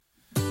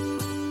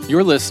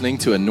You're listening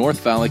to a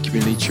North Valley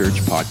Community Church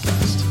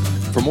podcast.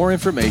 For more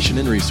information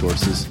and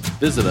resources,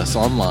 visit us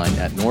online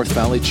at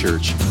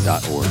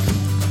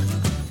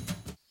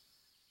northvalleychurch.org.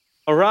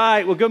 All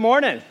right, well, good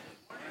morning.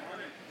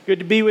 Good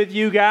to be with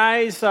you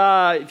guys.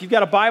 If you've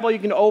got a Bible, you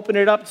can open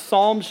it up.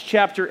 Psalms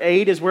chapter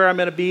 8 is where I'm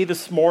going to be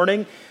this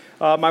morning.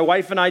 My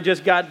wife and I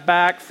just got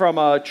back from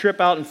a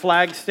trip out in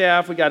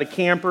Flagstaff. We got a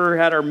camper,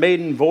 had our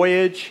maiden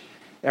voyage.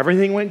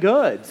 Everything went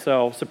good,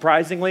 so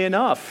surprisingly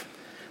enough.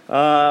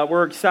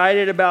 We're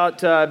excited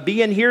about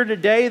being here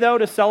today, though,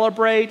 to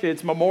celebrate.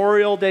 It's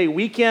Memorial Day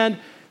weekend,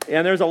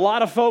 and there's a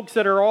lot of folks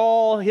that are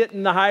all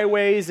hitting the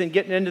highways and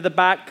getting into the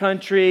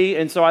backcountry,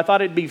 and so I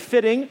thought it'd be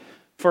fitting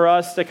for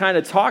us to kind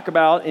of talk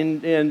about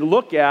and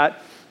look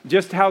at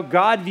just how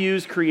God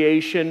views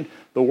creation,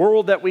 the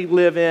world that we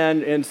live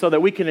in, and so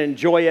that we can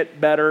enjoy it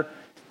better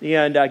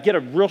and get a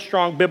real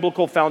strong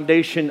biblical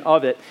foundation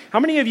of it. How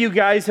many of you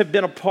guys have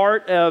been a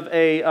part of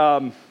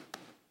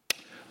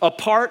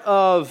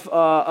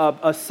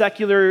a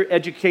secular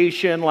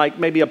education, like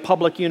maybe a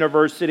public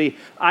university?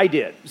 I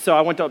did. So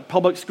I went to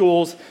public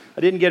schools.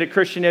 I didn't get a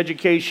Christian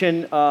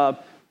education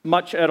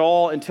much at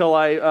all until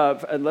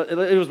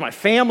it was my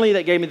family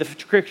that gave me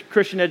the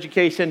Christian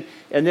education,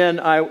 and then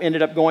I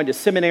ended up going to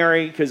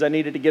seminary because I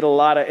needed to get a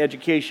lot of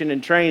education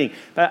and training.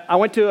 I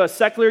went to a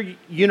secular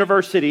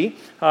university.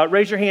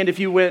 Raise your hand if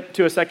you went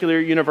to a secular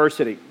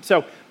university.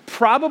 So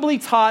probably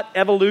taught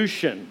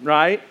evolution,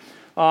 right?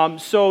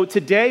 So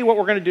today what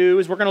we're going to do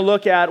is we're going to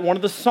look at one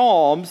of the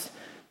Psalms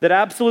that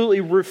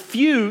absolutely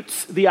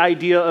refutes the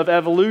idea of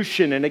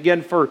evolution. And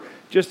again, for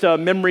just a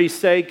memory's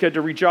sake, to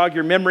re-jog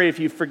your memory, if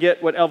you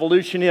forget what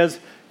evolution is, a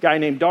guy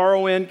named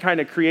Darwin kind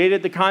of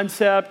created the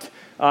concept.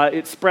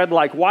 It spread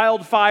like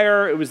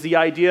wildfire. It was the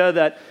idea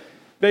that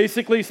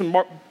basically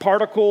some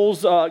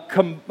particles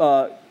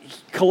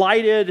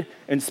collided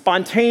and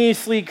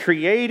spontaneously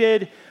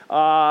created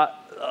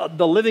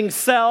the living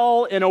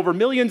cell, and over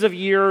millions of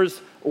years,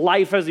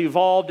 life has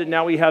evolved, and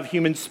now we have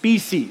human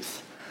species.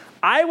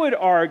 I would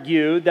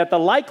argue that the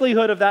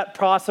likelihood of that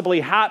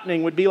possibly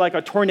happening would be like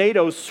a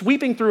tornado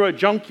sweeping through a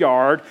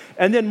junkyard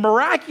and then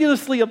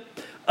miraculously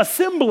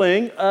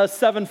assembling a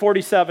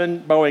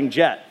 747 Boeing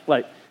jet.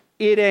 Like,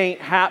 it ain't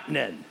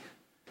happening.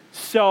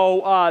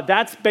 So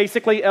that's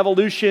basically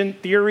evolution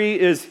theory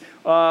is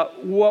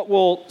what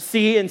we'll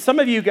see. And some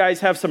of you guys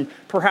have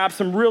perhaps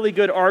some really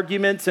good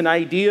arguments and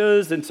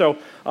ideas. And so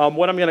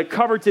what I'm going to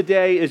cover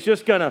today is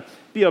just going to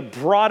be a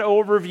broad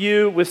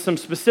overview with some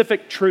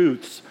specific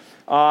truths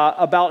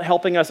about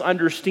helping us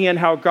understand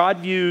how God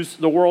views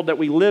the world that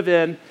we live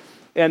in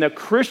and a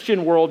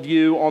Christian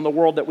worldview on the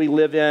world that we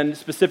live in,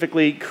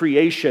 specifically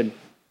creation.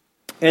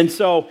 And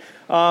so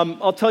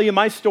I'll tell you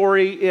my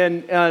story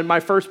in my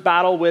first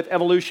battle with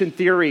evolution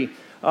theory.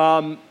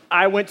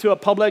 I went to a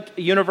public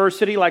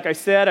university, like I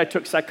said. I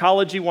took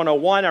Psychology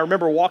 101. I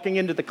remember walking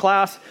into the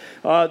class.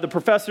 The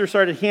professor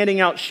started handing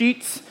out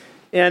sheets,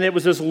 and it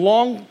was this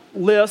long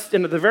list,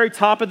 and at the very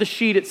top of the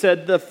sheet, it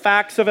said, the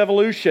facts of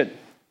evolution.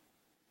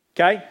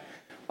 Okay?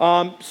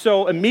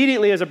 So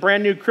immediately, as a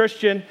brand new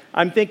Christian,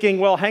 I'm thinking,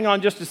 well, hang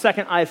on just a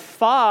second. I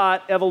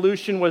thought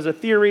evolution was a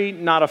theory,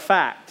 not a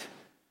fact.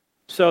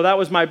 So that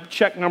was my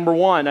check number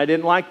one. I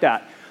didn't like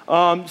that.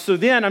 So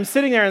then I'm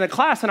sitting there in the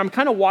class, and I'm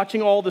kind of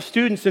watching all the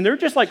students, and they're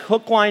just like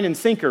hook, line, and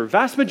sinker,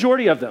 vast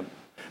majority of them,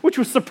 which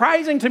was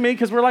surprising to me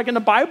because we're like in the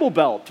Bible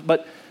Belt.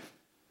 But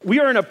we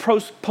are in a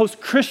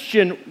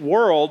post-Christian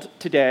world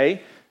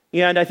today,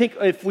 and I think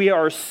if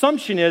our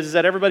assumption is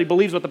that everybody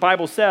believes what the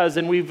Bible says,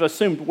 then we've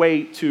assumed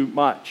way too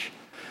much.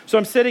 So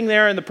I'm sitting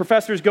there, and the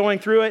professor's going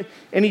through it,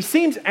 and he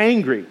seems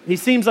angry. He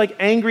seems like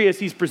angry as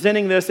he's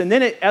presenting this, and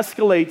then it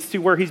escalates to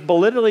where he's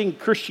belittling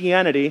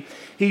Christianity.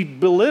 He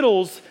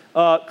belittles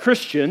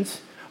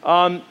Christians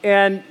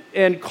and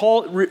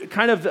calls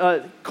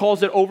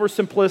it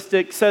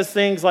oversimplistic, says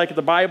things like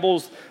the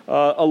Bible's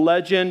a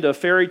legend, a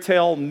fairy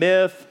tale,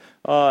 myth.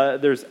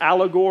 There's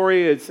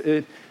allegory.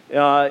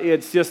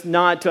 It's just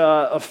not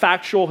a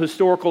factual,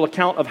 historical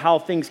account of how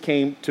things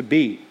came to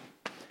be.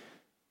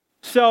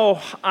 So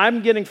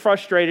I'm getting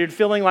frustrated,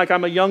 feeling like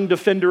I'm a young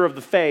defender of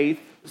the faith.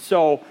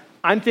 So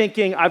I'm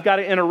thinking I've got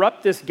to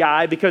interrupt this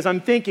guy because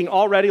I'm thinking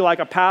already like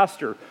a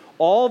pastor.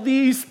 All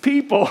these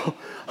people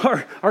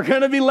are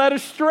going to be led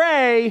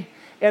astray,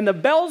 and the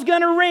bell's going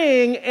to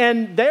ring,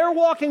 and they're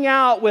walking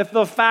out with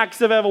the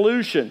facts of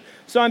evolution.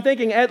 So I'm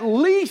thinking at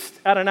least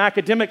at an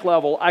academic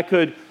level, I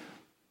could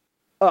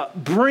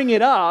bring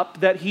it up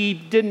that he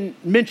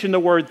didn't mention the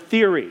word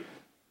theory,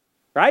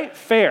 right?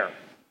 Fair.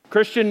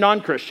 Christian,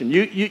 non-Christian.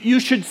 You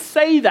should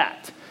say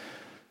that.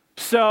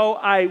 So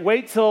I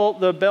wait till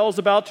the bell's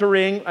about to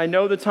ring. I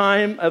know the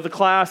time of the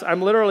class.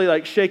 I'm literally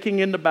like shaking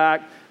in the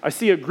back. I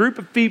see a group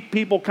of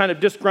people kind of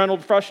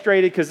disgruntled,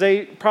 frustrated, because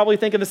they probably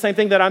thinking the same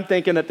thing that I'm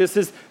thinking, that this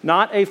is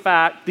not a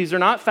fact. These are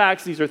not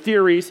facts. These are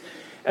theories.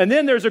 And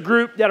then there's a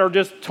group that are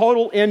just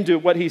total into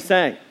what he's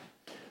saying.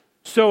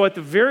 So at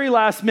the very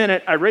last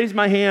minute, I raise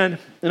my hand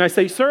and I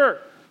say,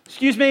 "Sir,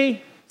 excuse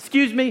me.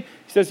 He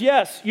says,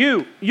 "Yes,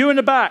 you in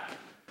the back."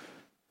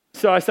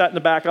 So I sat in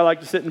the back. I like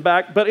to sit in the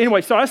back. But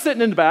anyway, so I was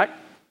sitting in the back,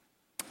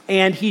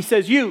 And he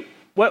says,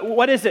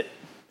 what is it?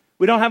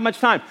 We don't have much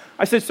time.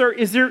 I said, sir,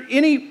 is there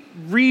any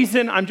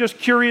reason, I'm just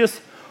curious,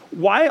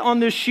 why on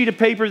this sheet of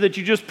paper that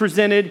you just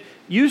presented,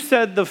 you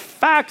said the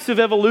facts of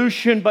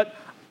evolution, but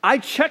I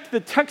checked the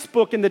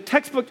textbook, and the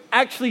textbook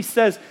actually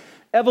says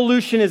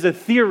evolution is a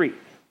theory.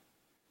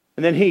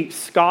 And then he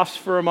scoffs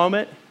for a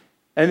moment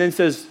and then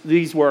says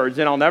these words,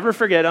 and I'll never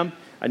forget them.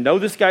 I know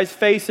this guy's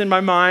face in my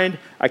mind.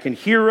 I can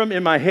hear him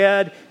in my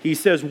head. He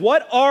says,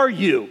 what are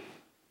you,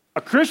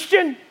 a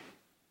Christian?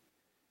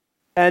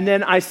 And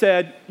then I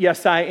said,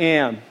 yes, I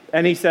am.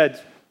 And he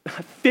said,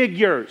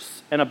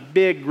 figures. And a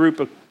big group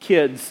of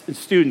kids and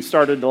students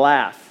started to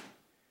laugh.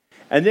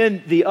 And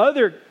then the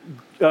other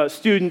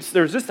students,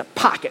 there was just a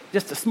pocket,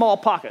 just a small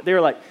pocket. They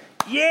were like,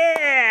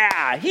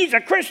 yeah, he's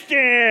a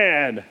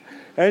Christian.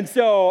 And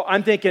so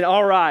I'm thinking,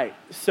 all right,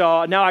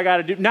 so now I got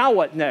to do, now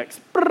what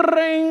next?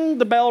 Bring,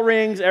 the bell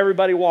rings,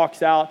 everybody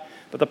walks out,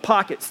 but the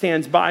pocket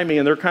stands by me,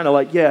 and they're kind of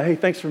like, yeah, hey,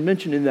 thanks for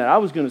mentioning that. I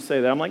was going to say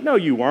that. I'm like, no,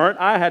 you weren't.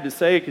 I had to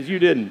say it because you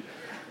didn't.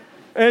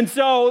 And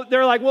so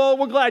they're like, well,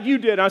 we're glad you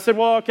did. And I said,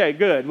 well, okay,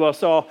 good. Well,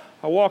 so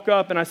I walk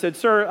up, and I said,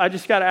 sir, I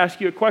just got to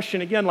ask you a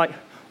question again, like,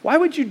 why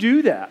would you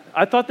do that?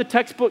 I thought the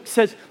textbook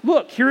says,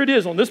 look, here it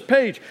is on this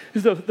page,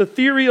 is the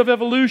theory of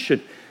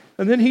evolution.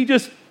 And then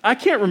I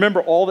can't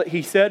remember all that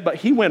he said, but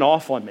he went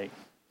off on me.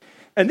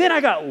 And then I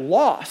got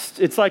lost.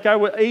 It's like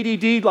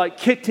ADD like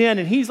kicked in,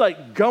 and he's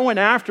like going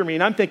after me.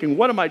 And I'm thinking,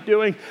 what am I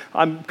doing?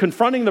 I'm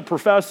confronting the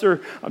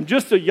professor. I'm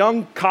just a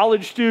young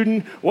college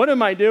student. What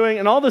am I doing?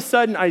 And all of a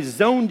sudden, I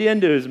zoned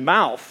into his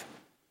mouth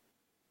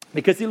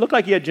because he looked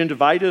like he had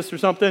gingivitis or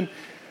something.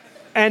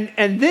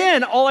 And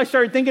then all I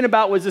started thinking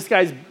about was this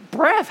guy's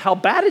breath, how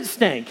bad it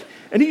stank.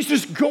 And he's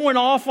just going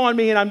off on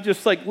me, and I'm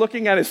just like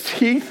looking at his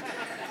teeth.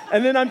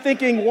 And then I'm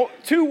thinking,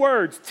 2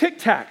 words, Tic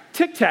Tac,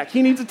 Tic Tac.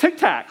 He needs a Tic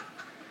Tac.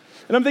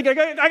 And I'm thinking,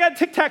 I got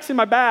Tic Tacs in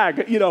my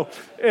bag, you know.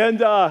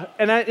 And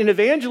in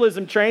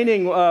evangelism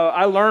training,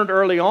 I learned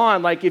early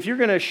on, like if you're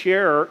going to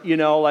share, you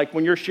know, like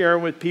when you're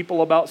sharing with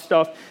people about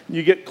stuff,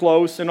 you get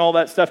close and all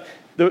that stuff.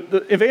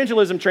 The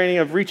evangelism training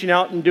of reaching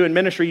out and doing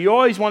ministry, you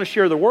always want to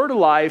share the word of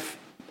life,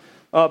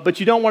 but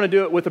you don't want to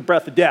do it with the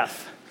breath of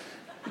death.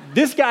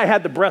 This guy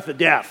had the breath of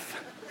death.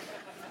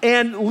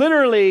 And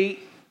literally,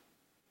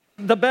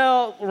 the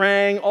bell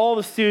rang, all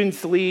the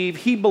students leave,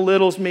 he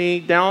belittles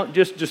me,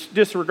 just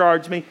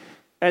disregards me,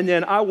 and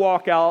then I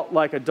walk out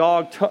like a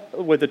dog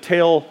with a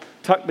tail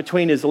tucked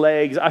between his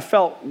legs. I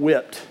felt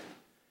whipped,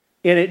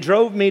 and it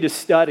drove me to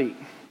study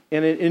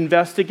and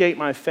investigate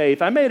my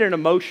faith. I made an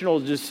emotional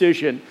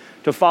decision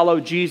to follow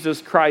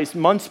Jesus Christ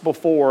months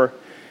before,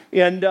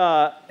 and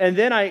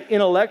then I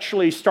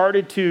intellectually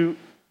started to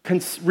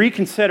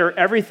reconsider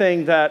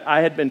everything that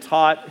I had been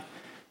taught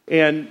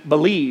and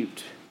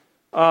believed.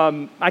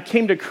 I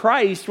came to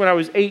Christ when I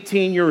was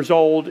 18 years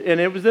old,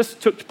 and this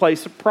took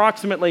place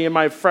approximately in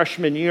my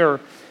freshman year.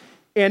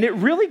 And it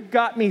really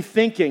got me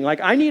thinking, like,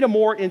 I need a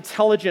more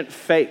intelligent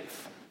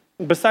faith,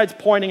 besides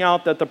pointing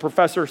out that the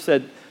professor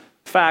said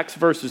facts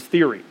versus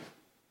theory.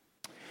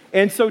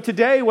 And so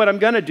today what I'm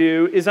going to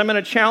do is I'm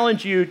going to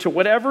challenge you to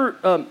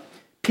whatever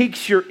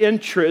piques your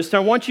interest. I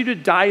want you to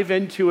dive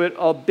into it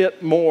a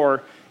bit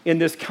more in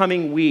this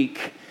coming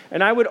week.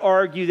 And I would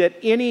argue that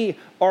any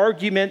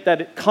argument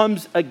that it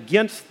comes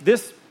against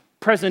this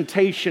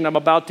presentation I'm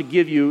about to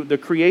give you, the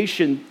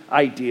creation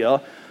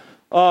idea,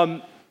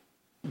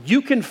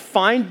 you can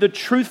find the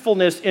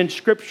truthfulness in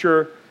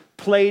Scripture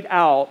played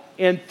out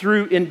and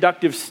through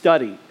inductive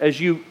study as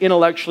you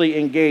intellectually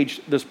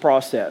engage this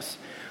process.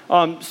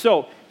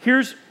 So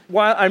here's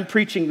why I'm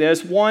preaching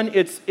this. One,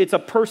 it's a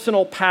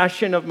personal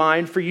passion of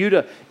mine for you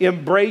to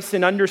embrace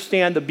and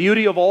understand the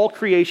beauty of all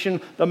creation,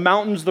 the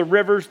mountains, the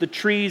rivers, the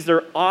trees.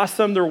 They're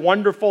awesome. They're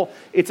wonderful.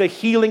 It's a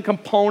healing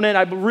component.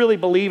 I really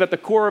believe at the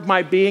core of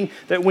my being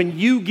that when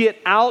you get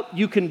out,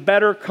 you can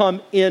better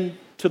come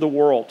into the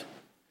world.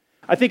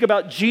 I think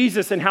about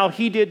Jesus and how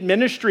he did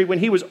ministry when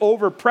he was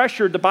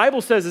overpressured. The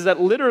Bible says is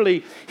that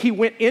literally he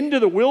went into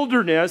the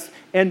wilderness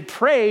and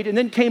prayed and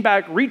then came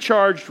back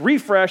recharged,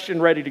 refreshed,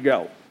 and ready to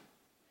go.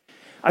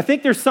 I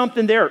think there's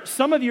something there.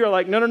 Some of you are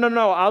like,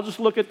 no, I'll just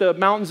look at the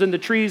mountains and the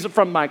trees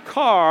from my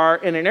car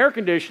and an air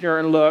conditioner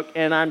and look,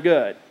 and I'm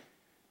good.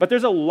 But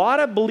there's a lot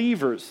of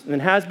believers, and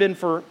has been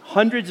for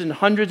hundreds and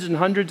hundreds and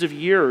hundreds of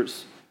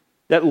years,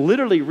 that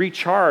literally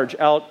recharge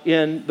out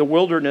in the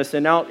wilderness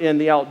and out in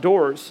the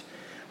outdoors.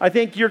 I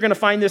think you're going to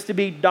find this to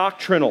be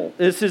doctrinal.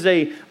 This is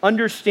a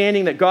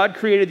understanding that God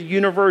created the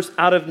universe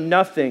out of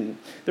nothing.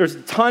 There's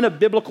a ton of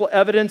biblical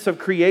evidence of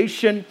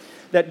creation,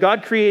 that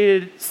God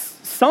created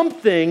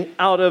something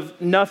out of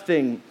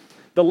nothing.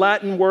 The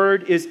Latin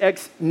word is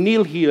ex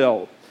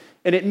nihilo,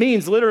 and it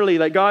means literally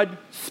that God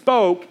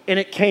spoke and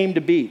it came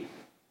to be.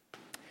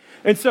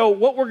 And so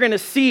what we're going to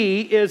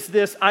see is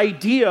this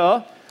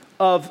idea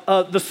of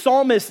the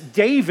psalmist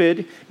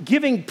David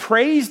giving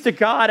praise to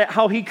God at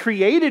how he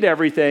created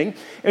everything.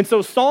 And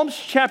so Psalms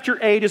chapter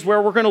 8 is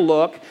where we're going to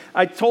look.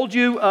 I told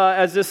you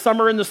as this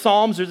summer in the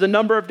Psalms, there's a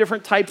number of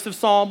different types of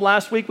psalm.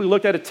 Last week we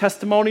looked at a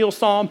testimonial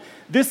psalm.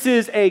 This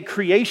is a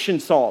creation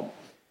psalm.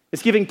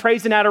 It's giving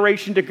praise and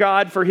adoration to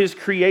God for his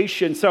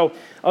creation. So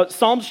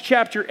Psalms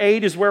chapter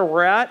 8 is where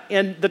we're at.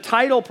 And the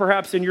title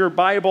perhaps in your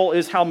Bible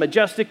is How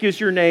Majestic Is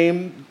Your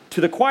Name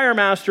to the choir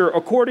master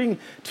according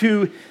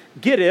to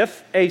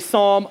Gittith, a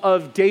psalm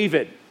of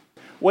David.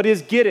 What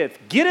is Gittith?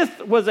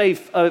 Gittith was a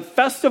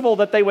festival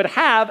that they would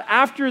have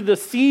after the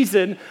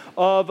season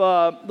of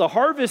the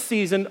harvest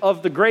season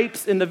of the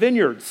grapes in the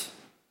vineyards.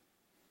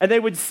 And they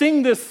would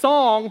sing this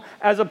song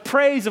as a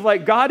praise of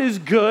like, God is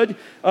good.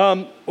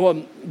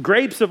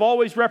 Grapes have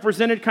always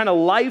represented kind of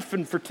life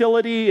and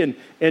fertility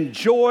and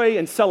joy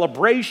and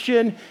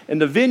celebration.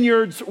 And the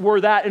vineyards were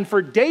that. And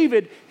for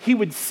David, he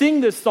would sing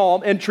this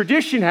psalm. And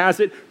tradition has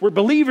it where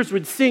believers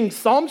would sing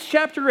Psalms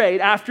chapter 8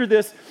 after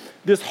this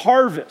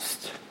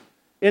harvest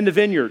in the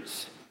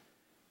vineyards.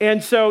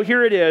 And so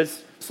here it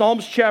is,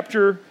 Psalms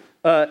chapter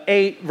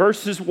 8,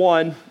 verses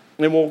 1.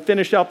 And we'll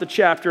finish out the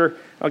chapter.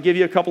 I'll give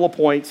you a couple of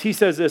points. He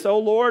says this, O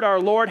Lord, our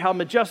Lord, how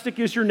majestic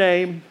is your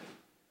name.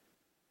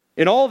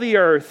 In all the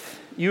earth,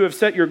 you have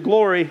set your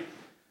glory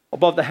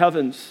above the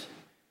heavens.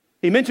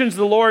 He mentions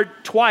the Lord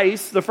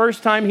twice. The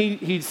first time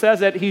he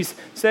says it, he's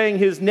saying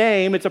his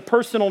name. It's a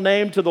personal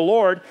name to the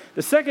Lord.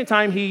 The second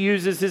time he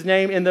uses his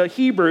name in the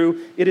Hebrew,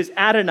 it is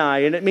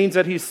Adonai, and it means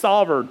that he's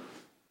sovereign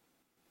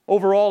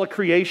over all of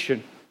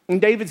creation. And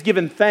David's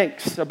given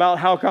thanks about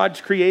how God's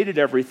created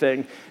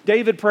everything.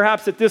 David,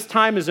 perhaps at this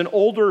time, is an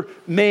older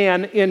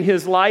man in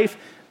his life,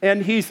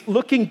 and he's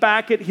looking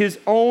back at his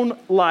own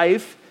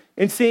life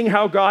and seeing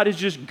how God is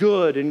just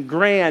good and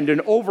grand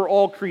and over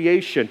all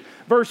creation.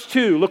 Verse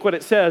 2, look what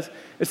it says.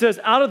 It says,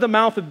 out of the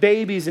mouth of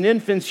babies and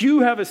infants,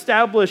 you have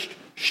established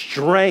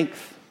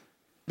strength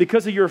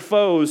because of your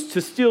foes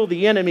to still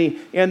the enemy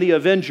and the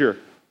avenger.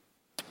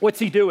 What's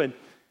he doing?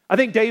 I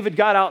think David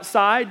got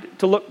outside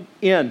to look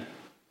in.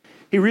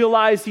 He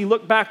realized, he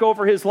looked back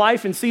over his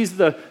life and sees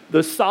the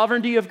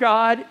sovereignty of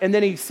God, and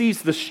then he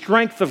sees the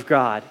strength of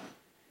God.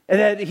 And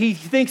then he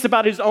thinks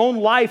about his own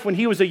life when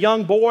he was a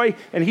young boy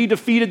and he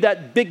defeated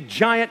that big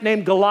giant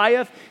named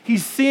Goliath.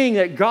 He's seeing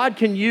that God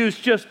can use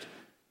just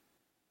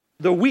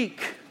the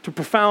weak to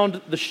profound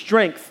the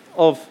strength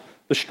of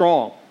the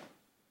strong.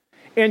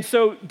 And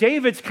so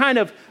David's kind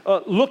of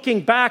looking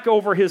back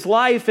over his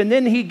life, and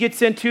then he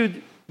gets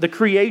into the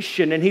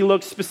creation, and he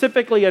looks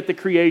specifically at the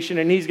creation,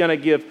 and he's going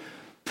to give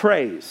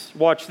praise.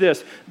 Watch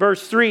this.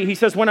 Verse 3, he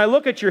says, when I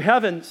look at your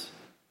heavens,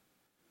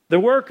 the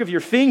work of your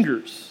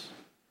fingers,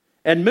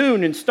 and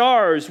moon and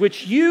stars,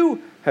 which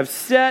you have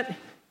set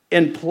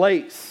in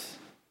place.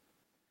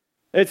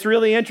 It's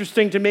really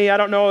interesting to me. I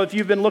don't know if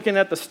you've been looking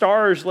at the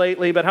stars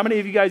lately, but how many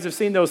of you guys have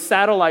seen those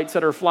satellites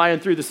that are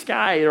flying through the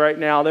sky right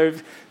now?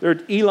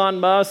 Elon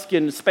Musk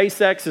and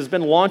SpaceX has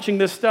been launching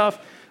this stuff.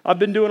 I've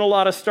been doing a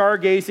lot of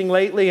stargazing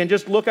lately, and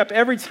just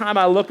every time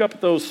I look up at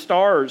those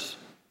stars,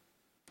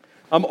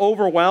 I'm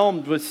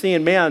overwhelmed with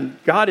seeing, man,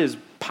 God is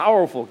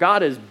powerful.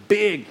 God is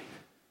big.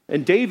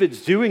 And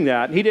David's doing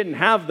that. He didn't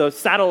have the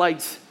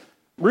satellites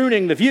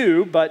ruining the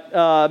view,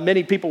 but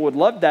many people would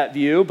love that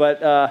view.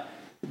 But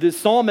the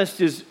psalmist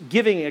is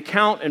giving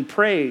account and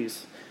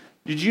praise.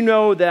 Did you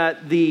know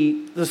that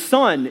the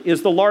sun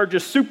is the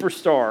largest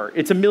superstar?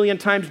 It's 1 million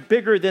times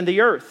bigger than the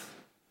earth.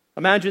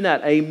 Imagine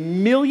that,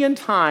 1 million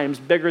times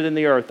bigger than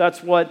the earth.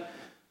 That's what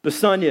the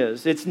sun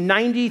is. It's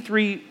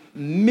 93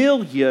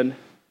 million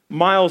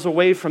miles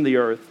away from the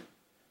earth,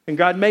 and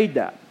God made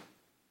that.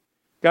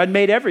 God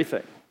made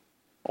everything.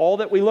 All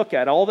that we look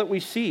at, all that we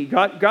see,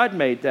 God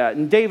made that,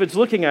 and David's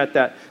looking at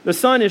that. The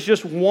sun is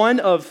just one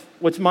of,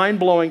 what's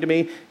mind-blowing to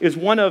me, is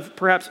one of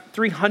perhaps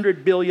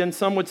 300 billion,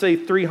 some would say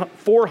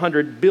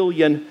 400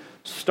 billion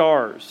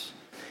stars.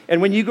 And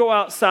when you go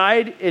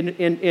outside,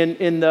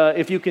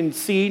 if you can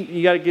see,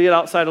 you got to get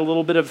outside a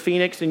little bit of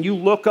Phoenix, and you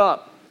look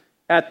up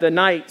at the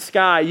night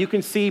sky, you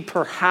can see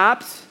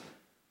perhaps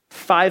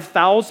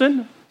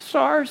 5,000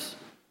 stars.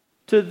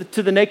 To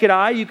the naked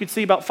eye, you could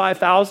see about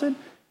 5,000.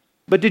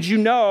 But did you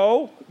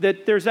know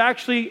that there's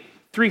actually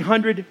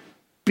 300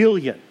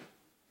 billion?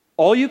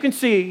 All you can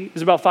see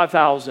is about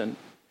 5,000.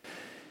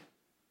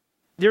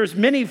 There's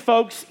many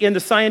folks in the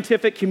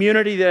scientific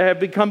community that have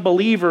become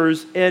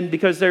believers, and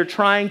because they're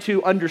trying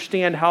to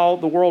understand how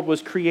the world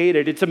was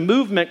created. It's a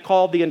movement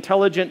called the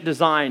intelligent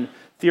design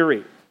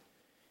theory.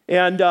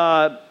 And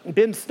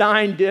Ben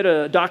Stein did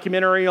a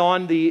documentary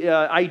on the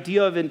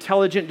idea of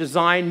intelligent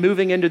design,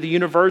 moving into the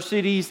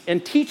universities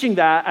and teaching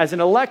that as an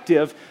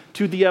elective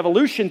to the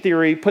evolution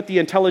theory, put the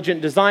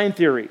intelligent design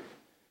theory.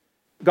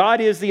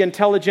 God is the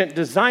intelligent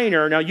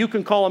designer. Now, you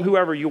can call him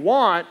whoever you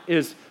want,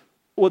 is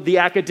with the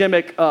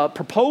academic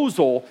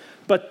proposal,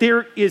 but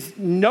there is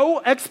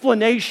no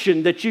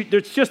explanation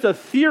there's just a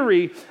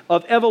theory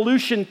of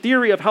evolution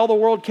theory of how the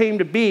world came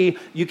to be.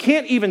 You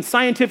can't even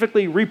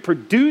scientifically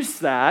reproduce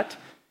that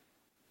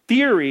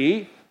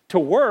theory to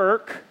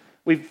work.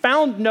 We've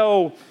found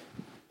no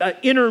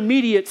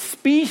intermediate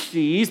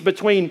species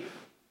between,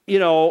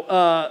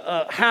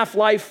 half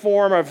life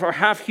form or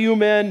half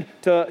human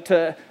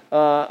to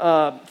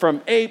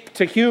from ape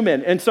to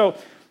human. And so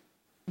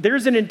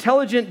there's an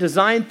intelligent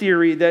design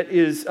theory that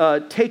is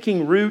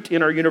taking root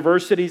in our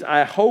universities.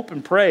 I hope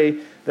and pray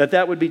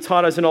that would be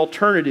taught as an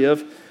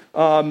alternative.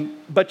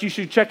 But you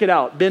should check it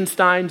out. Ben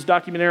Stein's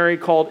documentary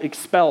called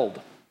Expelled.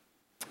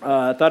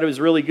 I thought it was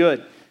really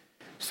good.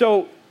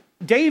 So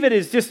David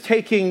is just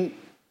taking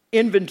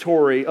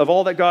inventory of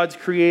all that God's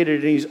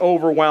created, and he's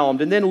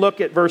overwhelmed. And then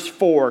look at verse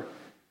 4.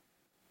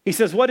 He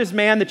says, "What is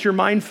man that you're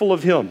mindful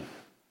of him?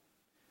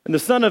 And the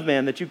son of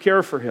man that you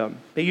care for him?"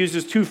 He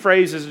uses two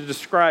phrases to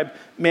describe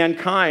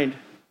mankind.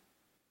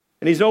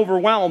 And he's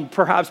overwhelmed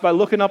perhaps by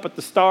looking up at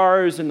the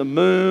stars and the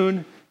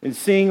moon and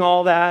seeing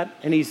all that,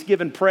 and he's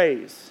given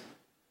praise.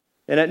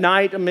 And at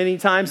night, many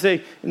times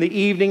in the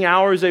evening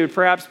hours, they would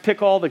perhaps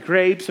pick all the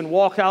grapes and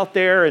walk out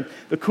there in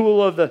the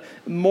cool of the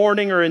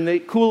morning or in the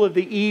cool of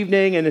the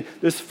evening, and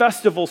this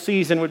festival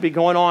season would be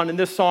going on, and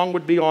this song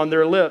would be on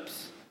their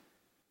lips.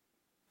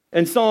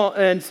 And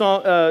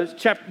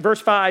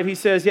verse 5, he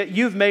says, "Yet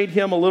you've made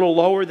him a little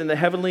lower than the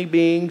heavenly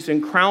beings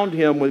and crowned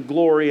him with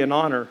glory and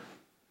honor."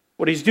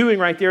 What he's doing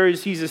right there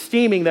is he's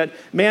esteeming that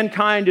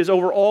mankind is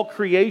over all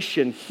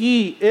creation.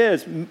 He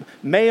is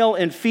male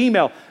and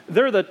female.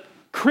 They're the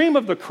cream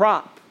of the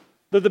crop.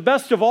 They're the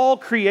best of all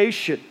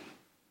creation.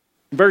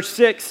 Verse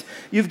 6,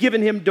 "You've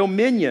given him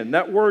dominion."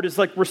 That word is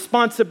like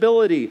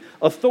responsibility,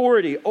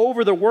 authority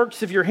over the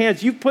works of your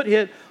hands. You've put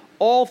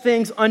all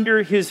things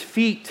under his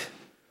feet.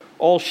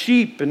 All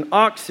sheep and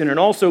oxen, and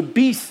also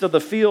beasts of the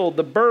field,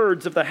 the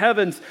birds of the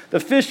heavens, the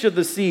fish of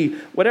the sea,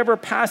 whatever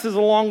passes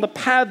along the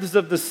paths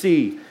of the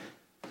sea.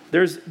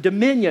 There's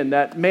dominion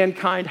that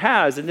mankind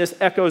has, and this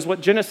echoes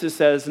what Genesis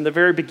says in the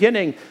very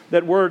beginning,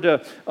 that we're to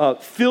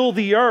fill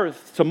the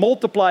earth, to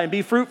multiply and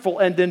be fruitful,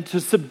 and then to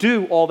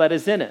subdue all that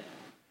is in it.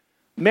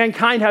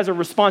 Mankind has a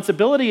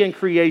responsibility in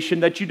creation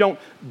that you don't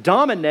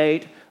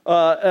dominate,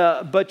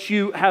 but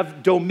you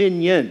have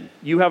dominion.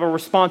 You have a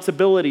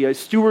responsibility, a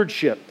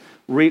stewardship,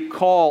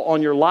 call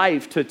on your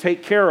life to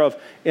take care of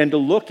and to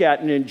look at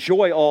and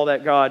enjoy all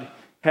that God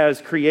has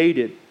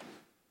created.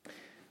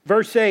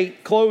 Verse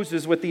 8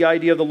 closes with the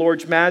idea of the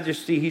Lord's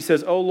majesty. He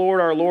says, "O Lord,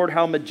 our Lord,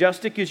 how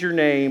majestic is your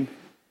name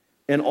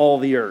in all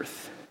the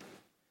earth."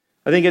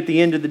 I think at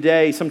the end of the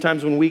day,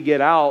 sometimes when we get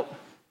out,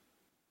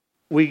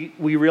 we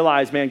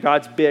realize, man,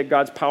 God's big,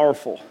 God's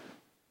powerful.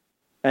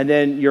 And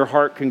then your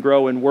heart can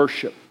grow in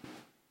worship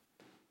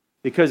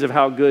because of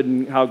how good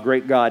and how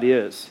great God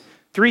is.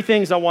 Three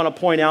things I want to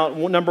point out.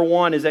 Number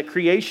one is that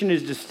creation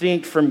is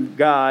distinct from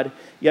God,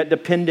 yet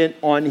dependent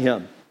on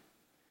him.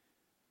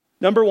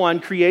 Number one,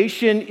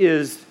 creation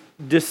is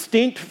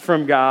distinct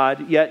from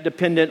God, yet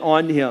dependent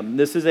on him.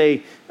 This is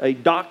a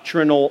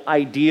doctrinal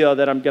idea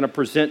that I'm going to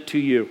present to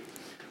you.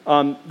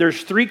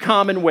 There's three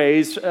common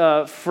ways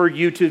for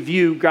you to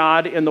view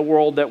God in the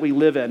world that we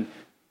live in.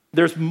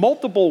 There's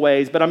multiple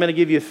ways, but I'm going to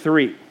give you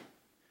three.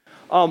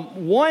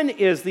 One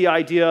is the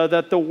idea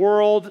that the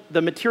world,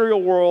 the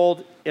material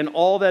world, and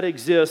all that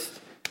exists,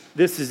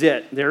 this is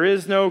it. There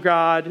is no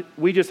God.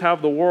 We just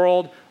have the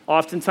world.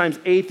 Oftentimes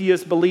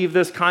atheists believe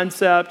this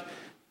concept.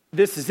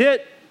 This is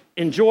it.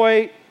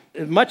 Enjoy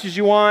as much as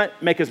you want.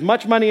 Make as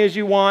much money as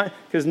you want,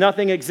 because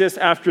nothing exists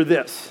after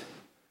this.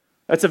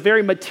 That's a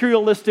very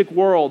materialistic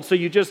world. So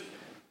you just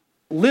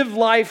live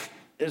life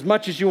as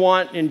much as you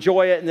want,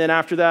 enjoy it, and then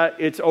after that,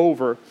 it's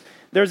over.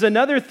 There's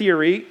another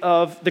theory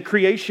of the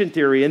creation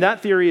theory, and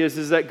that theory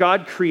is that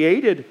God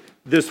created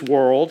this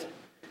world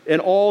and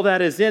all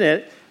that is in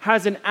it,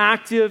 has an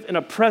active and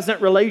a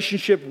present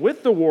relationship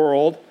with the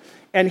world,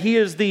 and he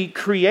is the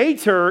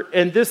creator,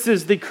 and this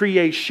is the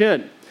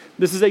creation.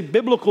 This is a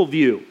biblical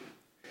view.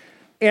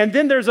 And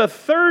then there's a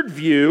third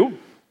view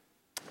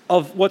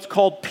of what's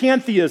called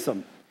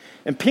pantheism.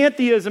 And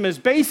pantheism is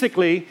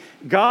basically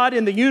God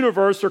and the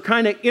universe are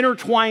kind of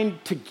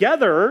intertwined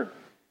together,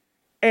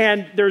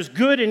 and there's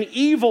good and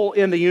evil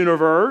in the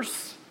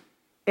universe,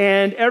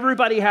 and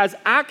everybody has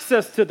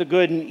access to the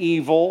good and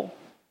evil.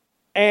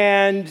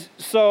 And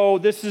so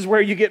this is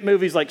where you get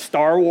movies like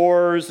Star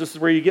Wars. This is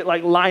where you get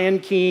like Lion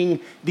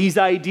King, these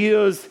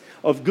ideas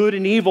of good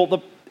and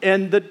evil.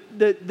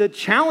 The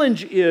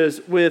challenge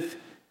is with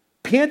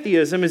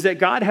pantheism is that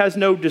God has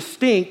no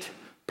distinct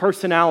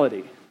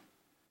personality.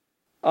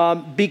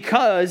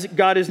 Because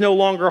God is no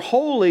longer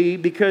holy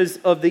because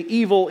of the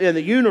evil in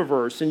the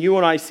universe. And you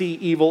and I see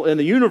evil in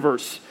the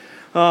universe.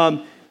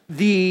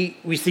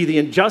 We see the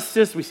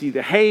injustice, we see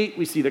the hate,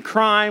 we see the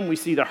crime, we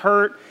see the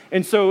hurt.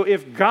 And so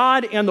if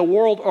God and the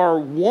world are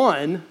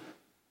one,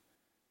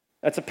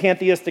 that's a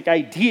pantheistic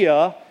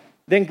idea,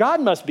 then God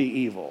must be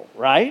evil,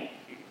 right?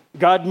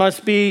 God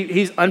must be,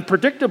 he's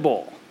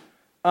unpredictable.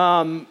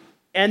 And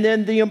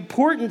then the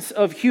importance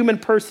of human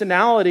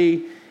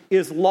personality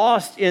is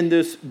lost in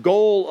this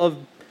goal of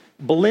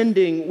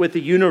blending with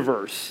the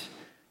universe.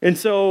 And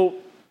so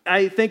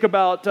I think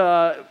about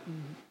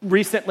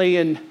recently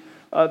in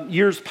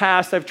years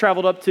past, I've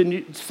traveled up to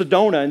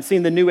Sedona and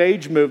seen the New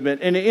Age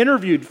movement and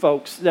interviewed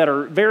folks that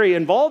are very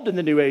involved in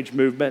the New Age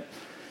movement.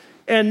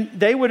 And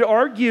they would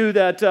argue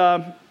that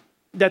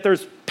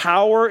there's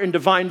power and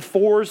divine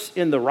force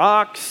in the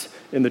rocks,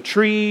 in the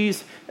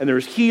trees, and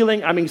there's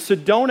healing. I mean,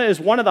 Sedona is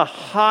one of the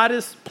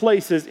hottest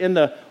places in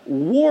the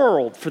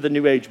world for the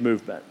New Age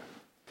movement.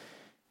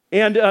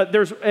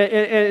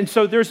 And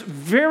so there's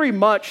very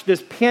much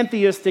this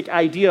pantheistic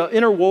idea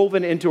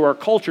interwoven into our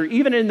culture,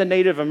 even in the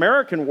Native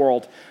American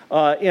world.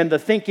 And the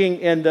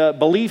thinking and the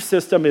belief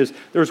system is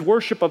there's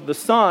worship of the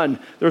sun,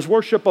 there's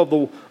worship of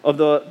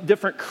the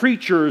different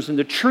creatures and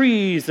the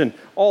trees and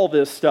all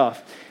this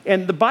stuff.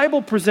 And the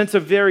Bible presents a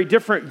very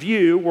different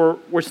view where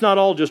it's not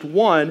all just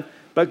one,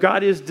 but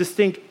God is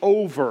distinct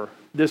over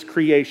this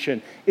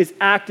creation, is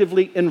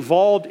actively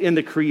involved in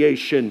the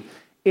creation,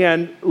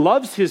 and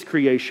loves his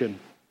creation.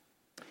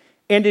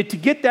 And to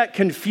get that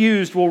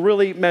confused will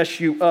really mess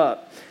you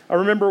up. I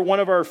remember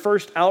one of our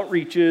first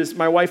outreaches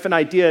my wife and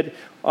I did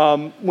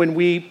when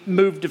we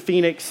moved to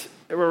Phoenix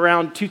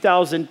around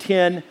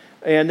 2010,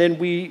 and then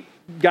we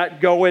got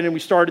going and we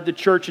started the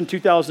church in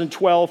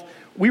 2012.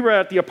 We were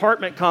at the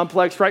apartment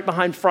complex right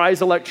behind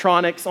Fry's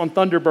Electronics on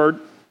Thunderbird.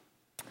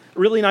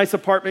 Really nice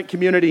apartment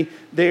community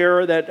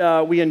there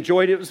that we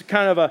enjoyed. It was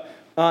kind of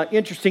a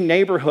interesting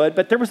neighborhood,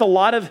 but there was a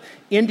lot of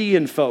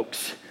Indian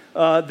folks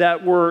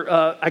that were,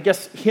 I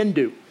guess,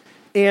 Hindu.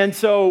 And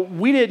so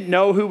we didn't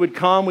know who would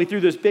come. We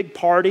threw this big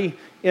party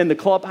in the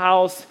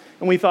clubhouse,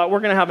 and we thought, we're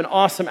going to have an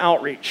awesome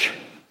outreach.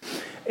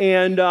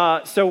 And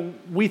so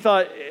we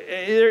thought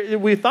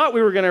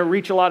we were going to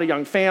reach a lot of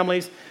young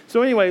families.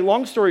 So anyway,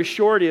 long story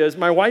short is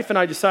my wife and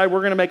I decided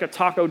we're going to make a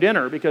taco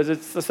dinner because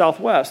it's the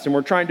Southwest, and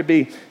we're trying to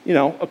be,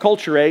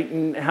 acculturate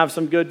and have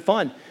some good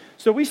fun.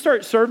 So we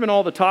start serving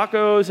all the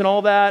tacos and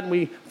all that, and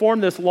we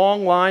form this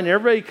long line, and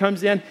everybody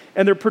comes in,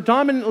 and they're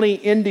predominantly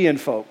Indian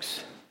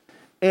folks,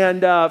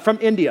 and from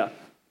India.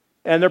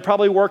 And they're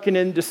probably working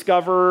in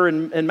Discover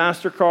and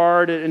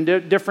MasterCard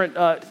and different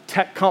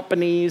tech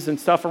companies and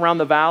stuff around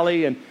the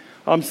valley. And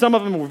some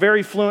of them were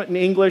very fluent in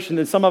English, and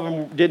then some of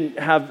them didn't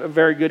have a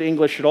very good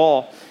English at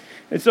all.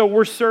 And so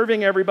we're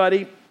serving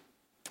everybody.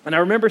 And I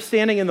remember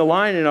standing in the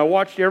line, and I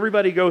watched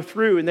everybody go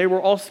through, and they were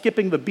all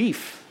skipping the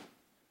beef.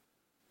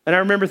 And I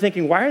remember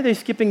thinking, why are they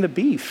skipping the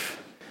beef?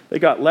 They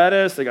got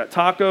lettuce, they got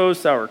tacos,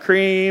 sour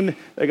cream,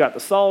 they got the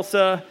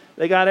salsa,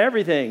 they got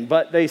everything,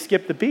 but they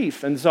skipped the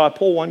beef. And so I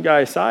pulled one guy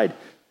aside,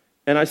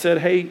 and I said,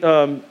 hey,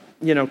 can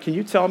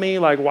you tell me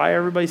why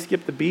everybody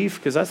skipped the beef?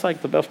 Because that's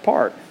the best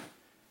part.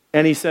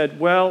 And he said,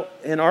 well,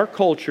 in our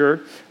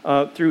culture,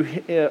 through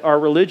our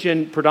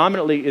religion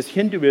predominantly is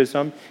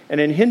Hinduism,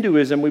 and in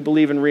Hinduism we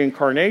believe in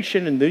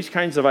reincarnation and these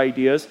kinds of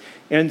ideas,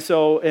 and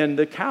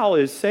the cow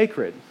is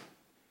sacred.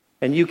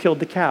 And you killed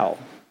the cow.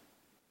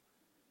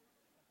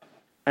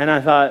 And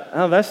I thought,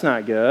 oh, that's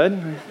not good.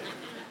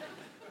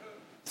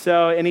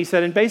 And he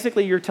said, and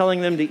basically you're telling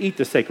them to eat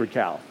the sacred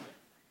cow.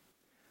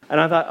 And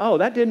I thought, oh,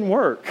 that didn't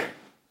work.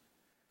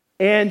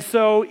 And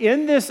so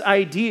in this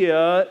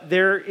idea,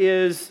 there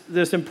is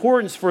this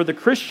importance for the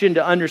Christian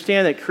to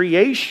understand that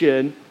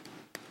creation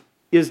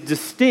is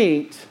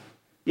distinct,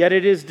 yet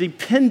it is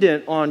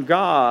dependent on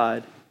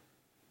God,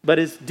 but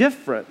it's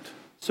different.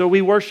 So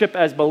we worship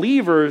as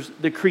believers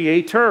the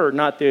Creator,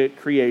 not the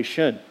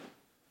creation.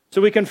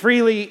 So we can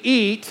freely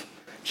eat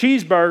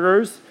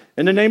cheeseburgers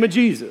in the name of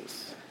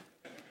Jesus.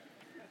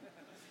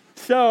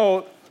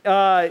 So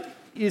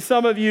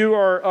some of you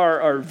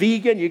are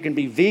vegan. You can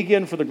be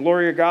vegan for the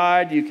glory of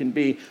God. You can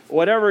be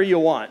whatever you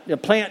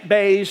want.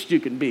 Plant-based, you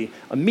can be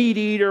a meat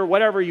eater,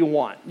 whatever you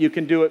want. You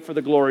can do it for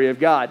the glory of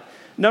God.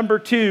 Number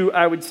 2,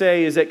 I would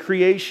say, is that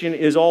creation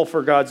is all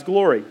for God's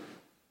glory.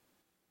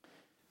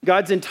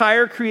 God's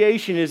entire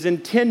creation is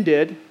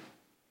intended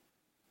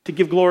to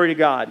give glory to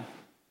God.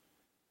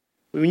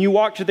 When you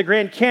walk to the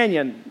Grand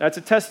Canyon, that's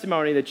a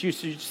testimony that you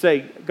should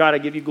say, God, I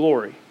give you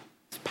glory.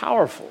 It's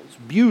powerful. It's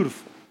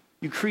beautiful.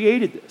 You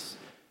created this.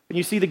 And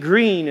you see the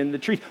green and the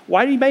trees.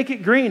 Why did he make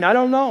it green? I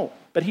don't know.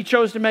 But he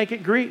chose to make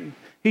it green.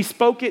 He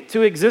spoke it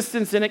to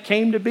existence and it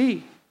came to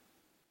be.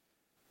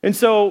 And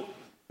so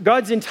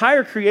God's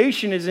entire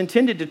creation is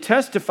intended to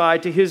testify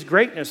to his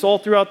greatness all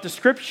throughout the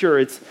scripture.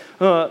 It's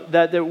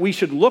that we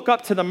should look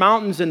up to the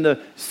mountains and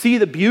see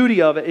the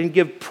beauty of it and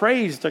give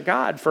praise to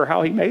God for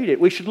how he made it.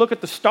 We should look at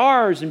the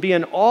stars and be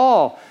in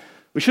awe.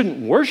 We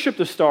shouldn't worship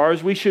the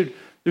stars.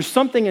 There's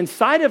something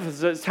inside of us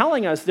that's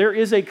telling us there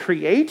is a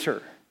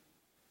creator.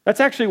 That's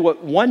actually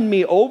what won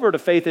me over to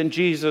faith in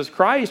Jesus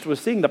Christ, was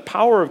seeing the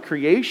power of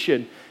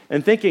creation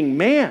and thinking,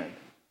 man,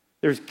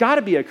 there's got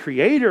to be a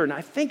creator, and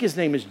I think his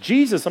name is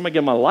Jesus. I'm going to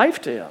give my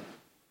life to him.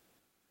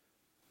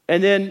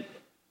 And then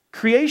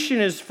creation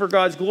is for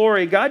God's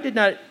glory. God did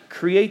not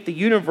create the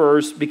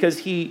universe because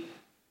he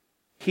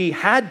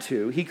had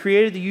to. He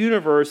created the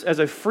universe as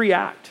a free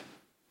act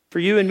for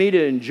you and me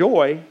to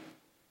enjoy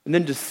and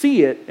then to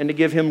see it and to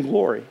give him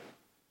glory.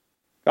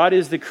 God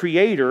is the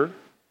creator,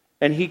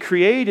 and he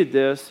created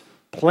this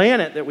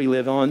planet that we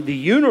live on, the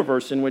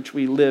universe in which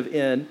we live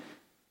in,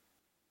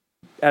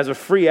 as a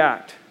free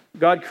act.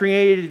 God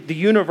created the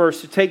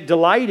universe to take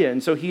delight in,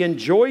 so he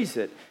enjoys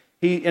it.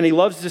 He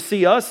loves to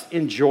see us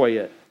enjoy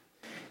it.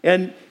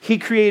 And he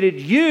created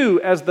you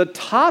as the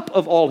top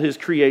of all his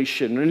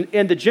creation.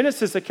 In the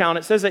Genesis account,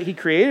 it says that he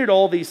created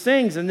all these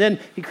things, and then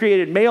he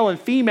created male and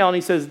female, and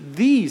he says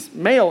these,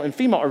 male and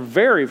female, are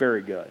very,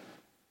 very good.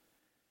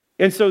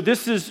 And so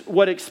this is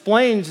what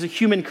explains the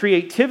human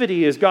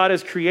creativity. As God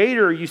as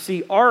creator, you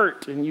see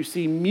art and you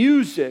see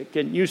music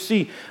and you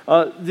see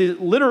the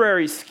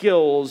literary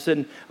skills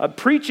and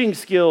preaching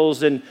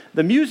skills and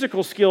the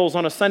musical skills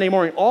on a Sunday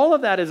morning. All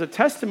of that is a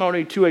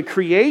testimony to a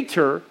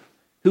creator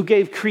who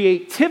gave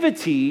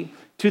creativity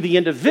to the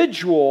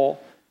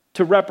individual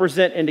to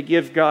represent and to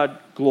give God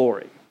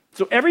glory.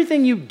 So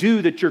everything you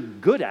do that you're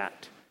good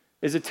at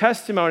is a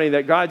testimony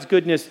that God's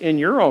goodness in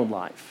your own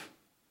life.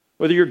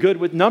 Whether you're good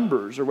with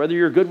numbers, or whether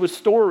you're good with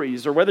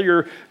stories, or whether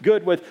you're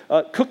good with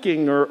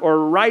cooking,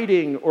 or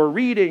writing, or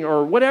reading,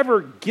 or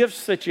whatever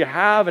gifts that you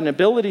have and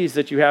abilities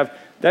that you have,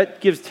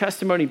 that gives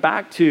testimony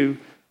back to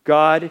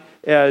God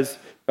as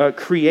a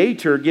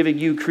creator giving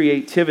you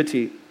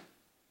creativity.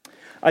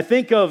 I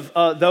think of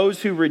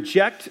those who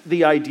reject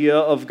the idea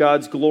of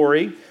God's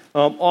glory.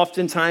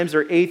 Oftentimes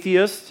are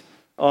atheists.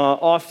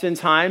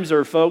 Oftentimes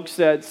are folks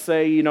that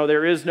say,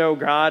 there is no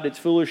God, it's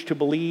foolish to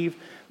believe.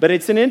 But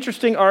it's an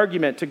interesting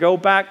argument to go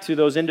back to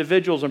those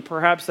individuals and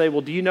perhaps say, well,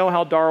 do you know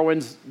how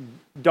Charles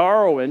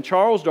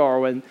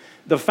Darwin,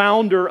 the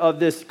founder of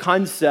this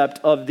concept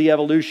of the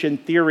evolution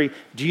theory,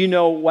 do you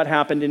know what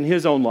happened in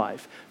his own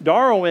life?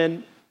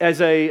 Darwin,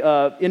 as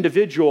an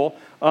individual,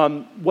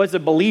 was a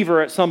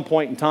believer at some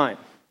point in time.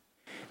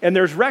 And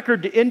there's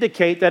record to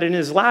indicate that in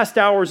his last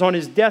hours on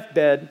his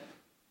deathbed,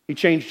 he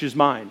changed his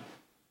mind.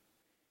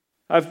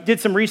 I did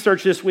some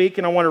research this week,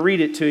 and I want to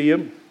read it to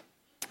you.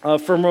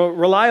 From a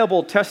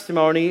reliable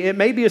testimony, it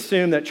may be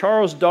assumed that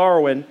Charles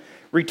Darwin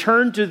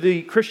returned to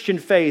the Christian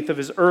faith of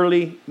his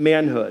early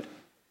manhood.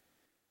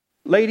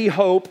 Lady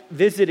Hope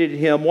visited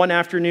him one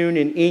afternoon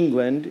in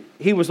England.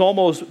 He was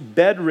almost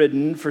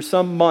bedridden for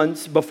some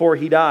months before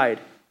he died.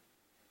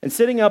 And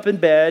sitting up in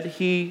bed,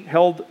 he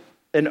held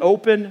an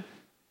open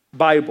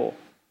Bible.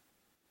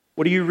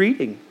 "What are you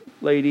reading?"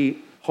 Lady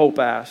Hope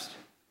asked.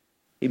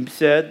 He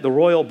said, "The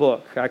Royal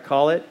Book, I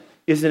call it.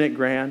 Isn't it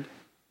grand?"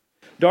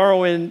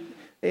 Darwin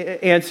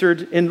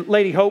answered, and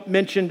Lady Hope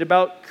mentioned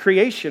about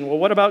creation. "Well,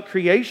 what about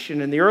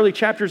creation in the early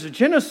chapters of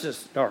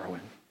Genesis,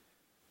 Darwin?"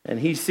 And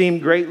he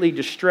seemed greatly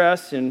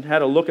distressed and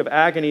had a look of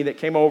agony that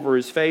came over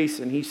his face.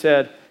 And he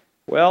said,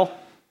 "Well,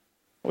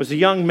 I was a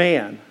young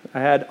man. I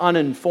had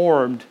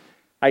uninformed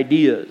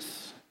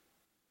ideas.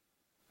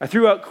 I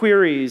threw out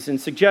queries and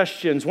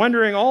suggestions,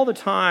 wondering all the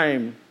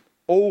time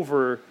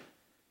over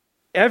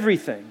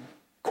everything,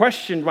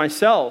 questioned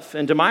myself,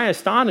 and to my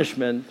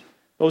astonishment,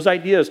 those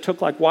ideas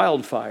took like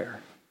wildfire.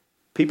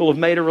 People have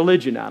made a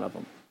religion out of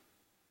them."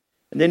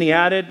 And then he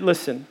added,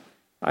 "Listen,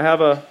 I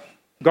have a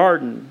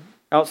garden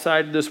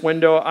outside this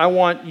window. I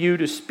want you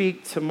to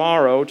speak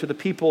tomorrow to the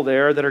people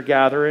there that are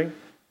gathering."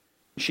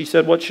 She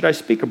said, "What should I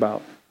speak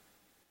about?"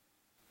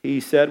 He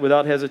said,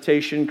 without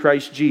hesitation,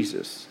 "Christ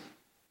Jesus."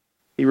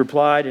 He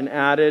replied and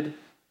added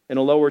in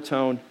a lower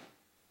tone,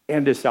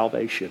 "and his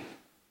salvation."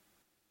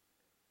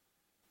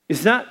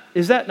 Is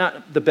that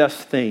not the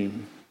best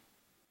theme?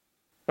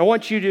 I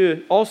want you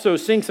to also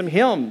sing some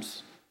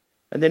hymns.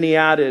 And then he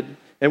added,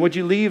 "And would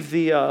you leave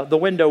the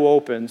window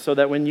open so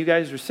that when you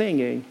guys are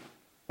singing,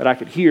 that I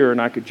could hear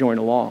and I could join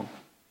along?"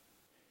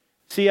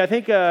 See, I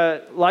think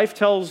life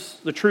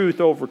tells the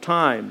truth over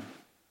time.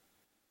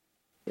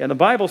 And the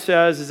Bible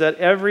says is that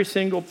every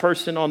single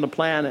person on the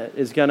planet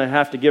is going to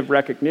have to give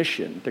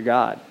recognition to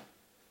God.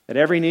 That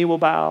every knee will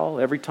bow,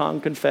 every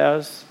tongue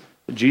confess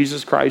that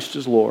Jesus Christ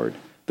is Lord.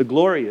 The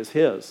glory is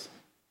His.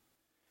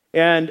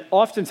 And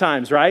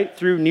oftentimes, right,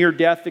 through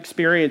near-death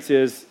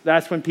experiences,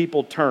 that's when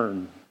people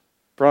turn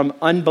from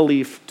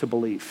unbelief to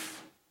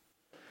belief.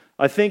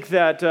 I think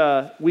that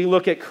we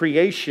look at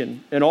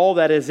creation and all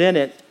that is in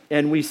it,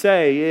 and we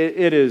say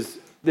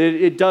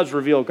it does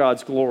reveal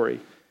God's glory.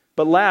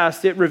 But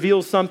last, it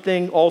reveals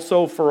something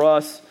also for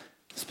us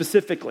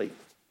specifically.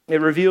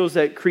 It reveals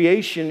that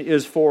creation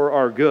is for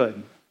our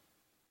good.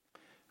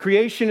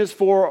 Creation is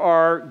for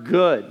our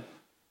good.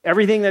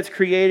 Everything that's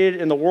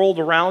created in the world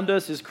around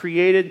us is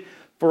created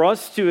for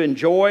us to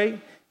enjoy.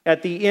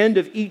 At the end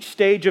of each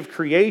stage of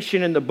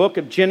creation in the book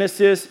of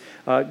Genesis,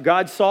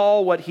 God saw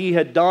what He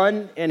had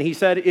done, and He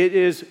said, "It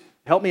is,"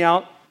 help me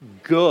out,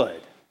 "good."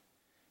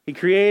 He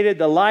created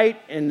the light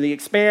and the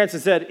expanse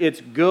and said,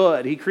 "It's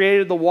good." He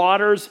created the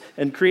waters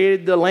and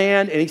created the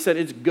land, and He said,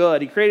 "It's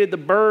good." He created the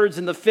birds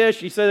and the fish.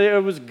 He said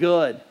it was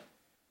good.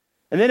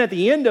 And then at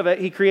the end of it,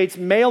 He creates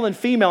male and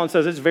female and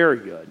says, "It's very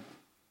good."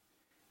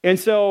 And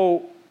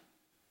so,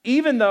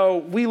 even though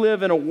we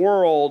live in a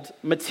world,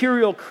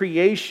 material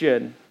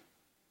creation,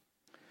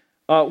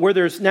 where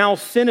there's now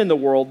sin in the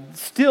world,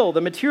 still,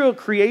 the material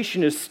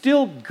creation is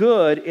still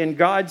good in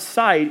God's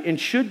sight and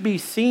should be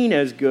seen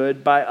as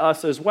good by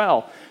us as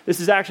well. This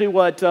is actually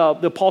what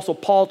the Apostle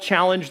Paul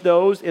challenged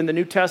those in the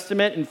New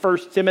Testament in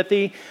 1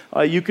 Timothy.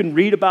 You can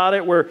read about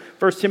it where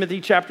 1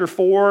 Timothy chapter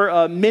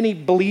 4, many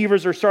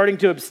believers are starting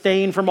to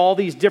abstain from all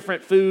these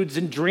different foods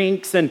and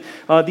drinks and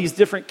these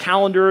different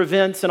calendar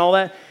events and all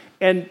that.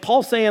 And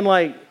Paul's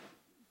saying,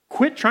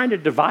 quit trying to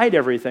divide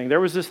everything.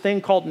 There was this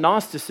thing called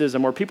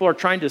Gnosticism where people are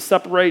trying to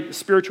separate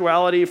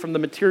spirituality from the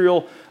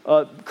material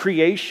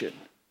creation.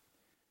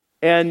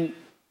 And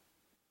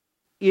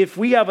if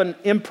we have an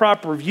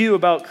improper view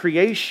about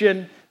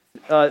creation,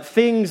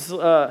 things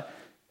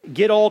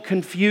get all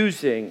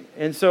confusing.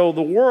 And so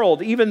the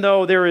world, even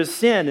though there is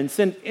sin and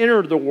sin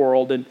entered the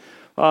world, and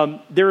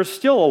there is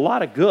still a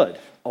lot of good,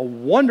 a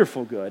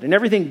wonderful good. And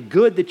everything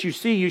good that you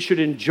see, you should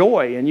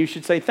enjoy, and you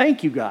should say,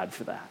 thank you, God,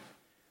 for that.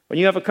 When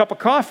you have a cup of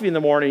coffee in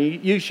the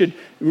morning, you should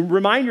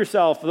remind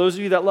yourself, for those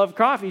of you that love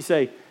coffee,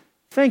 say,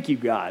 thank you,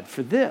 God,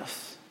 for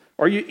this.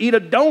 Or you eat a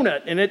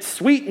donut, and it's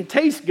sweet and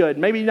tastes good.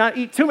 Maybe not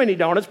eat too many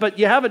donuts, but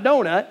you have a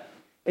donut,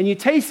 and you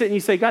taste it, and you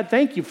say, God,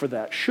 thank you for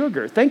that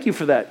sugar. Thank you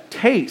for that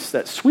taste,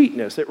 that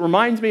sweetness. It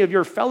reminds me of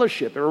your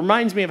fellowship. It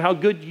reminds me of how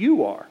good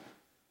you are.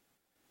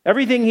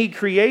 Everything he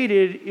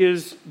created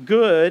is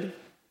good,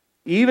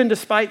 even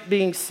despite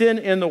being sin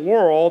in the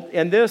world,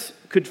 and this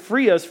could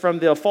free us from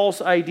the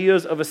false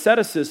ideas of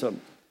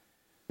asceticism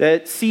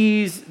that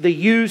sees the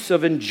use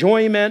of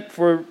enjoyment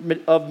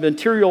of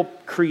material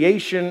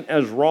creation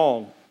as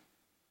wrong.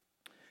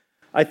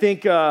 I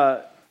think,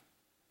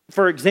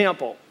 for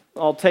example,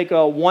 I'll take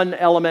one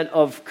element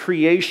of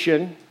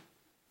creation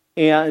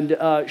and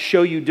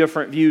show you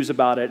different views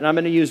about it. And I'm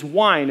going to use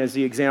wine as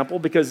the example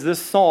because this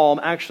psalm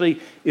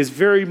actually is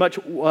very much,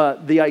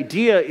 the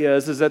idea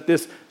is that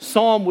this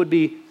psalm would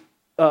be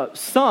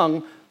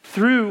sung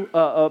through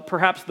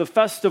perhaps the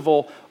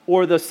festival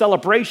or the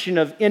celebration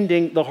of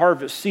ending the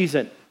harvest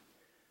season.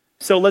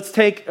 So let's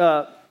take,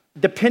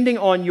 depending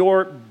on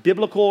your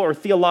biblical or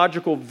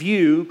theological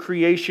view,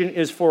 creation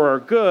is for our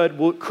good,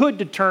 could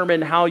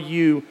determine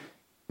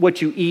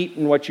what you eat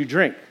and what you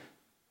drink.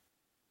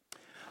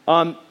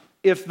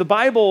 If the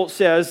Bible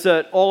says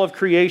that all of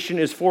creation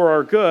is for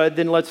our good,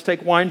 then let's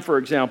take wine, for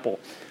example.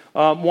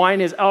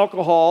 Wine is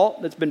alcohol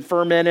that's been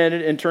fermented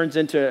and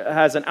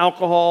has an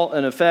alcohol,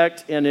 an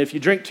effect, and if you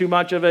drink too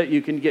much of it,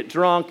 you can get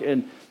drunk,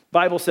 and the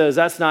Bible says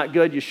that's not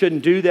good, you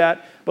shouldn't do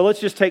that. But let's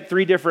just take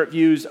three different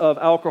views of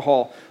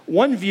alcohol.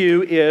 One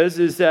view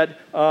is that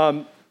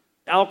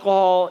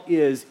alcohol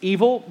is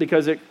evil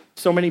because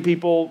so many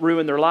people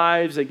ruin their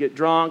lives, they get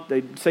drunk,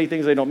 they say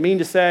things they don't mean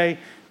to say,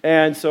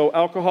 and so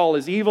alcohol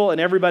is evil, and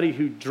everybody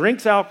who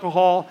drinks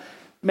alcohol,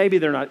 maybe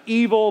they're not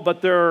evil,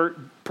 but they're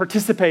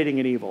participating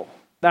in evil.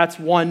 That's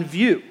one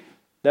view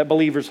that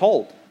believers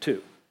hold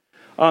to.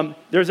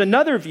 There's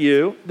another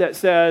view that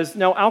says,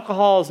 no,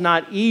 alcohol is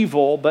not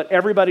evil, but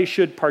everybody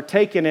should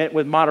partake in it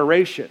with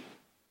moderation.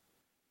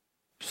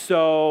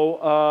 So,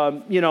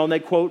 and they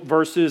quote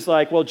verses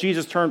like, well,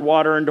 Jesus turned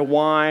water into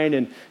wine,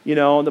 and,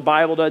 the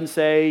Bible doesn't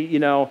say, you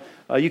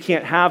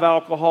can't have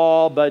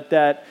alcohol, but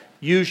that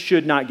you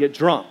should not get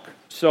drunk.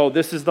 So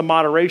this is the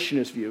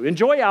moderationist view.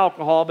 Enjoy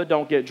alcohol, but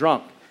don't get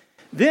drunk.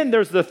 Then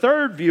there's the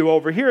third view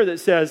over here that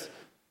says,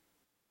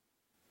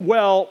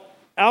 well,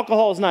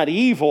 alcohol is not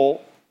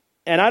evil,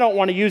 and I don't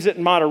want to use it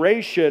in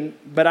moderation,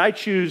 but I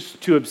choose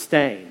to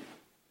abstain.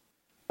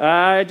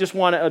 I just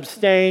want to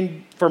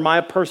abstain for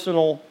my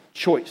personal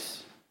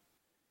choice.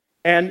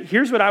 And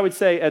here's what I would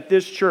say at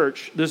this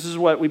church. This is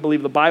what we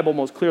believe the Bible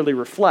most clearly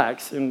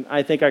reflects, and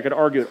I think I could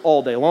argue it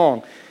all day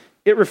long.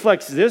 It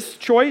reflects this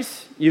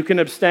choice, you can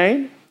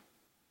abstain,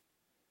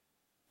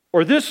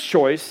 or this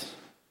choice,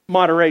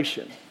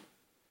 moderation.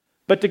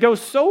 But to go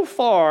so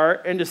far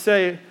and to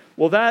say,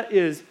 well, that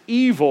is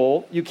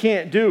evil, you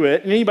can't do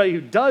it, and anybody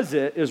who does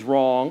it is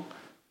wrong,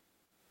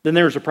 then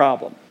there's a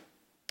problem.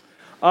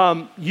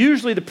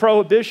 Usually the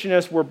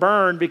prohibitionists were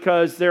burned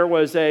because there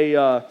was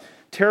a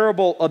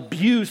terrible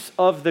abuse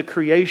of the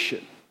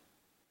creation,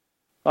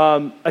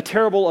 a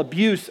terrible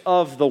abuse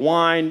of the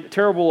wine,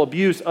 terrible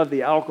abuse of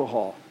the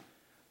alcohol.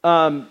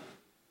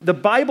 The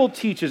Bible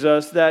teaches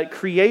us that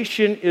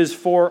creation is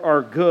for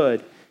our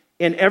good,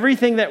 and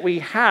everything that we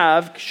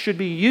have should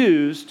be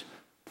used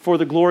for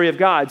the glory of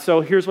God.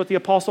 So here's what the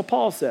Apostle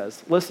Paul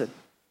says. Listen,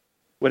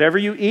 whatever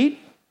you eat,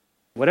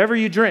 whatever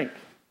you drink,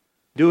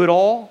 do it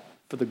all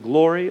for the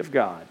glory of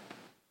God.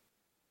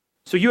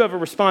 So you have a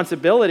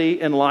responsibility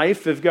in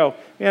life of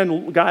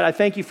man, God, I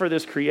thank you for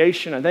this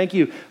creation. I thank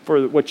you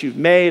for what you've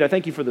made. I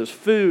thank you for this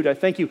food. I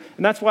thank you.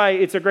 And that's why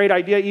it's a great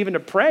idea even to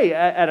pray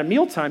at a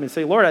mealtime and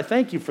say, Lord, I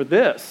thank you for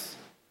this.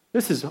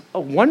 This is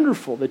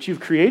wonderful that you've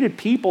created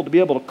people to be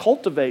able to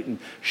cultivate and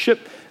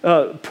ship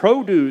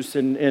produce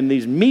and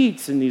these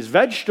meats and these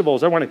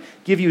vegetables. I want to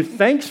give you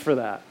thanks for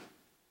that.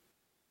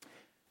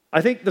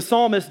 I think the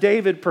psalmist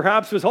David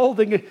perhaps was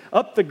holding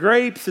up the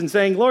grapes and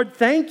saying, Lord,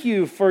 thank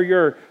you for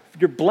your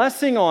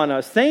blessing on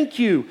us. Thank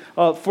you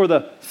for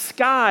the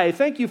sky.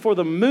 Thank you for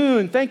the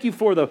moon. Thank you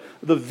for the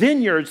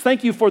vineyards.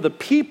 Thank you for the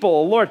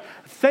people. Lord,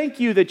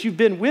 thank you that you've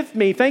been with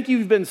me. Thank you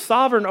you've been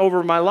sovereign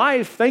over my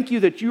life. Thank you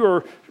that you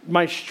are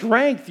my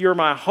strength. You're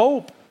my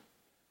hope.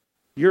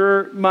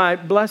 You're my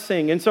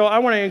blessing. And so I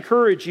want to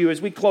encourage you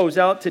as we close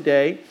out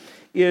today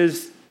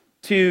is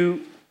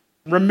to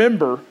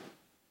remember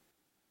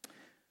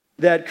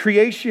that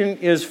creation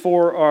is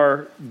for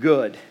our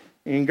good.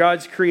 And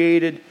God's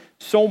created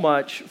so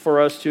much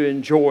for us to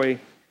enjoy.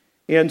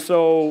 And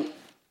so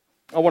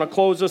I want to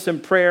close us in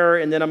prayer,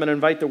 and then I'm going to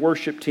invite the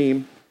worship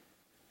team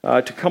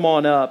to come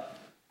on up,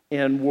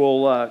 and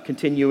we'll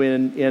continue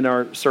in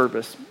our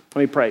service.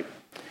 Let me pray.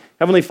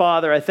 Heavenly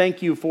Father, I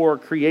thank you for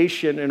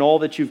creation and all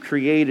that you've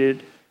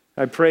created.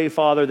 I pray,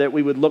 Father, that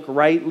we would look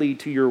rightly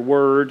to your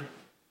word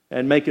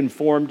and make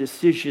informed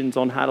decisions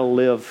on how to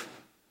live.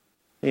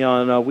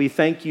 And we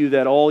thank you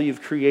that all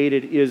you've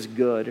created is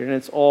good, and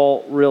it's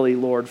all really,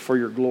 Lord, for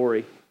your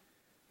glory.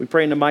 We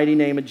pray in the mighty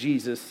name of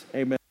Jesus.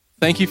 Amen.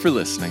 Thank you for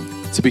listening.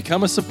 To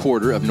become a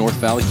supporter of North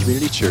Valley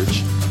Community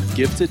Church,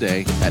 give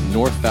today at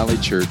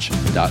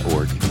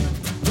northvalleychurch.org.